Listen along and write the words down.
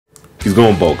He's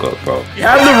going bulk up, bro. We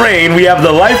have the rain, we have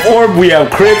the life orb, we have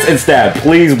crits and stab.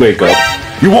 Please wake up.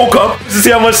 You woke up. To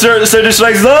see how much Surge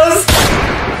Strikes does?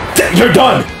 You're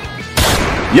done.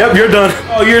 Yep, you're done.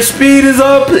 Oh, your speed is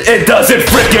up? It doesn't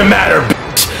freaking matter,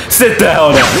 bitch. Sit the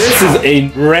hell down. This is a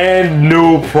brand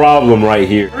new problem right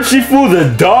here. Urshifu,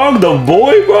 the dog, the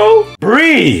boy, bro?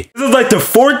 Bree. This is like the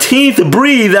 14th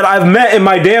Bree that I've met in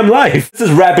my damn life. This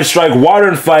is Rapid Strike, Water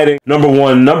and Fighting. Number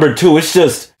 1. Number 2, it's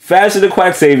just faster than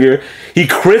Quack Savior. He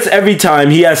crits every time.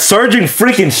 He has Surging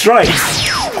freaking Strikes.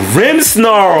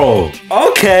 Grimmsnarl.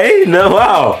 Okay, no,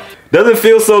 wow. Doesn't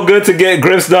feel so good to get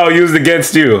Grimmsnarl used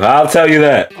against you. I'll tell you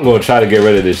that. I'm gonna try to get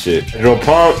rid of this shit. Hydro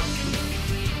Pump.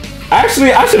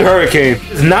 Actually, I should Hurricane. It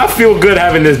does not feel good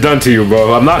having this done to you,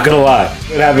 bro. I'm not gonna lie.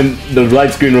 Having the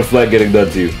light screen reflect getting done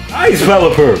to you. Nice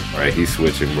Pelipper. Alright, he's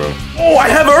switching, bro. Oh, I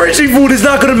have Urshifu. It's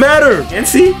not gonna matter. And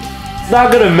see? It's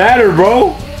not gonna matter,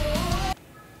 bro.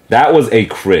 That was a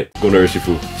crit. Go to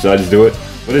Urshifu. Should I just do it?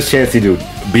 What does Chansey do?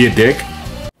 Be a dick?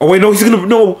 Oh, wait, no, he's gonna...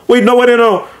 No, wait, no, wait,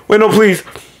 no. Wait, no, please.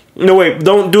 No, wait,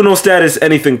 don't do no status,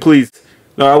 anything, please.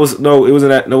 No, it wasn't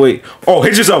that. No, wait. Oh,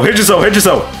 hit yourself, hit yourself, hit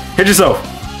yourself. Hit yourself.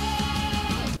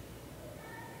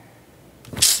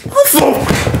 What the?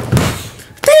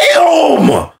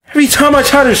 Damn! Every time I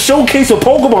try to showcase a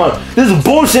Pokemon, this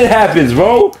bullshit happens,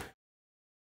 bro.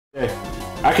 Okay,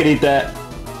 I can eat that.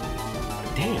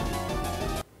 Damn.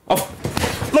 Oh,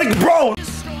 like, bro.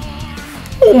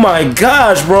 Oh my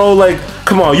gosh, bro. Like,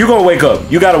 come on, you gonna wake up.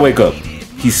 You gotta wake up.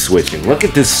 He's switching. Look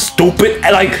at this stupid,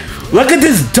 like, look at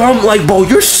this dumb, like, bro,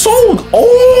 you're so,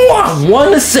 oh, I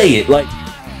want to say it. Like,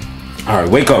 all right,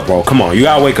 wake up, bro. Come on, you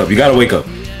gotta wake up. You gotta wake up.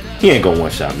 He ain't gonna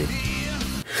one-shot me.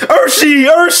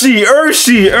 Urshi.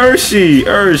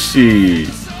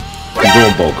 I'm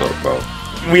doing bulk up, bro.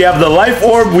 We have the life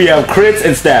orb, we have crits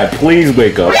and stab. Please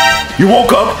wake up. You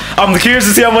woke up. I'm curious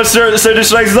to see how much Surge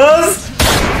Strikes does.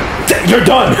 You're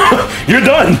done. You're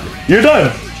done. You're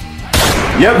done.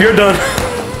 Yep, you're done.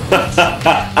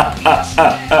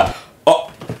 Oh.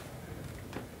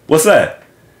 What's that?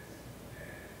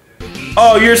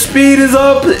 Oh, your speed is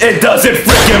up? It doesn't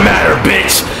freaking matter,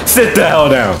 bitch. Sit the hell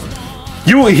down.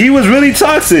 He was really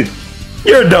toxic.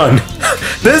 You're done.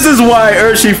 This is why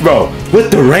Urshifu, bro.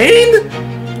 With the rain?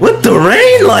 With the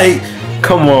rain? Like,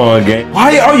 come on, gang.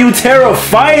 Why are you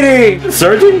fighting?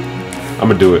 Surging? I'm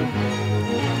gonna do it.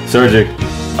 Surging.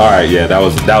 Alright, yeah, that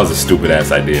was a stupid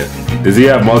ass idea. Does he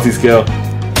have multi-scale?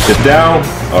 Sit down.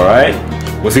 Alright.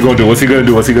 What's he gonna do? What's he gonna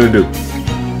do? What's he gonna do?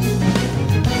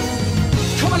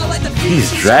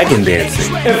 He's dragon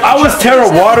dancing. If I was Terra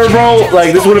Water, bro,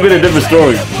 like, this would have been a different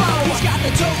story.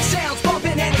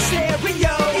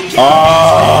 Oh!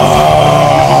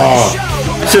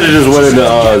 I should have just went into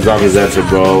Zamazenta,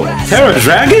 bro. Terra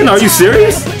Dragon? Are you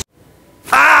serious?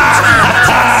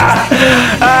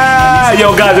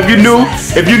 Yo, guys, if you're new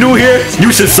here,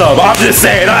 you should sub. I'm just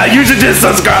saying. You should just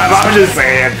subscribe. I'm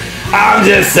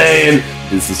just saying.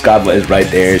 The subscribe button's right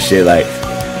there and shit. Like,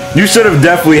 you should have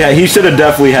definitely had. He should have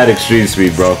definitely had extreme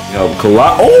speed, bro. Yo,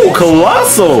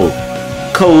 Colossal.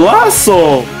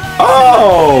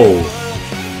 Oh.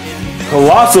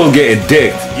 Colossal getting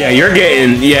dicked. Yeah, you're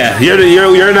getting. Yeah, you're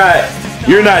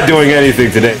not doing anything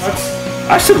today.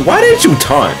 Why didn't you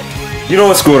taunt? You know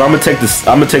what, screw it. I'm gonna take the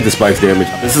spikes damage.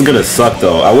 This is gonna suck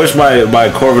though. I wish my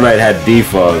Corviknight had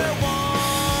defog.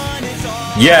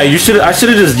 Yeah, I should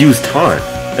have just used taunt.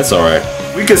 That's alright.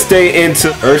 We could stay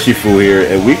into Urshifu here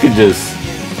and we could just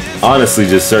honestly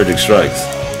just Surging Strikes.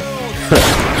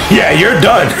 Yeah, you're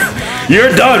done.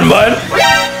 You're done, bud.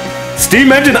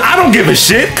 Steam Engine, I don't give a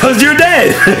shit, cause you're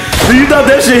dead. So you thought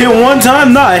that shit hit one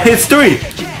time? Nah, it hits 3.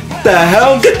 What the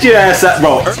hell? Get your ass out,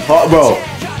 bro. Bro.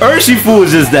 Urshifu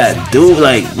is just that dude,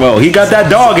 like, bro, he got that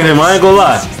dog in him, I ain't gonna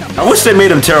lie. I wish they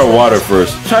made him Terra Water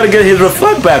first. Try to get his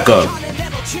reflect back up.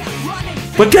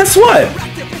 But guess what?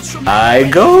 I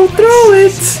go through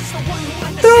it.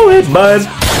 Through it, bud.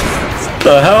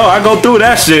 The hell? I go through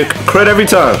that shit. Crit every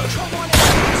time.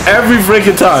 Every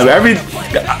freaking time.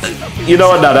 You know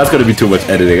what? No, that's gonna be too much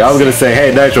editing. I was gonna say,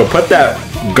 hey, Nitro, put that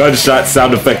gunshot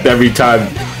sound effect every time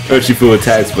Urshifu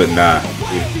attacks, but nah.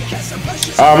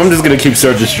 I'm just gonna keep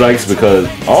Surging Strikes because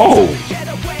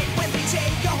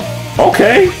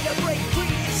okay.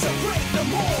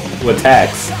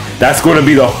 Attacks. That's gonna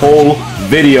be the whole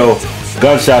video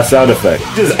gunshot sound effect.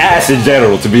 Just ass in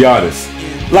general, to be honest.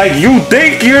 Like, you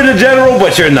think you're the general,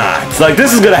 but you're not. It's like,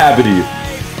 this is gonna happen to you.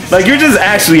 Like, you're just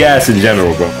actually ass in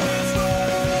general, bro.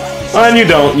 And you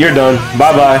don't. You're done.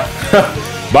 Bye-bye.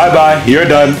 Bye-bye. You're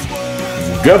done.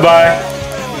 Goodbye.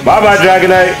 Bye-bye,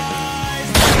 Dragonite.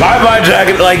 Bye-bye,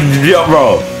 Dragon. Like, yo,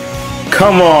 bro.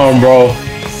 Come on, bro.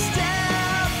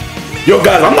 Yo,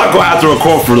 guys, I'm not gonna have to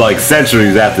record for like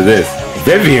centuries after this.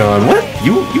 Vivian, what?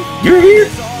 You're here?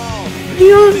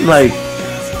 Vivian? Like,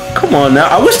 come on now.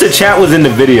 I wish the chat was in the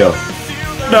video.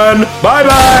 Done. Bye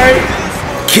bye.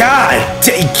 God,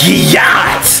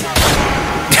 yacht.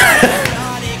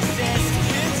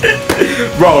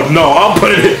 Bro, no, I'm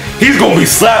putting it. He's gonna be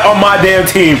slapped on my damn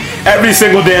team every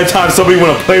single damn time somebody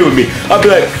wanna play with me. I'll be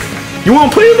like, you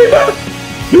wanna play with me, bro?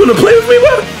 You wanna play with me,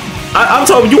 bro? I'm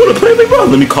talking, you wanna play with me, bro?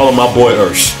 Let me call him my boy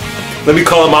Ursh. Let me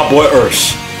call him my boy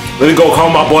Ursh. Let me go call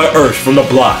my boy Ursh from the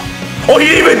block. Oh, he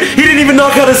didn't even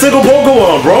knock out a single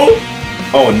Pokemon, bro.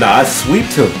 Oh, nah, I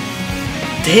sweeped him.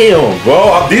 Damn,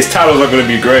 bro. These titles are gonna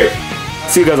be great.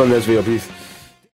 See you guys on this video. Peace.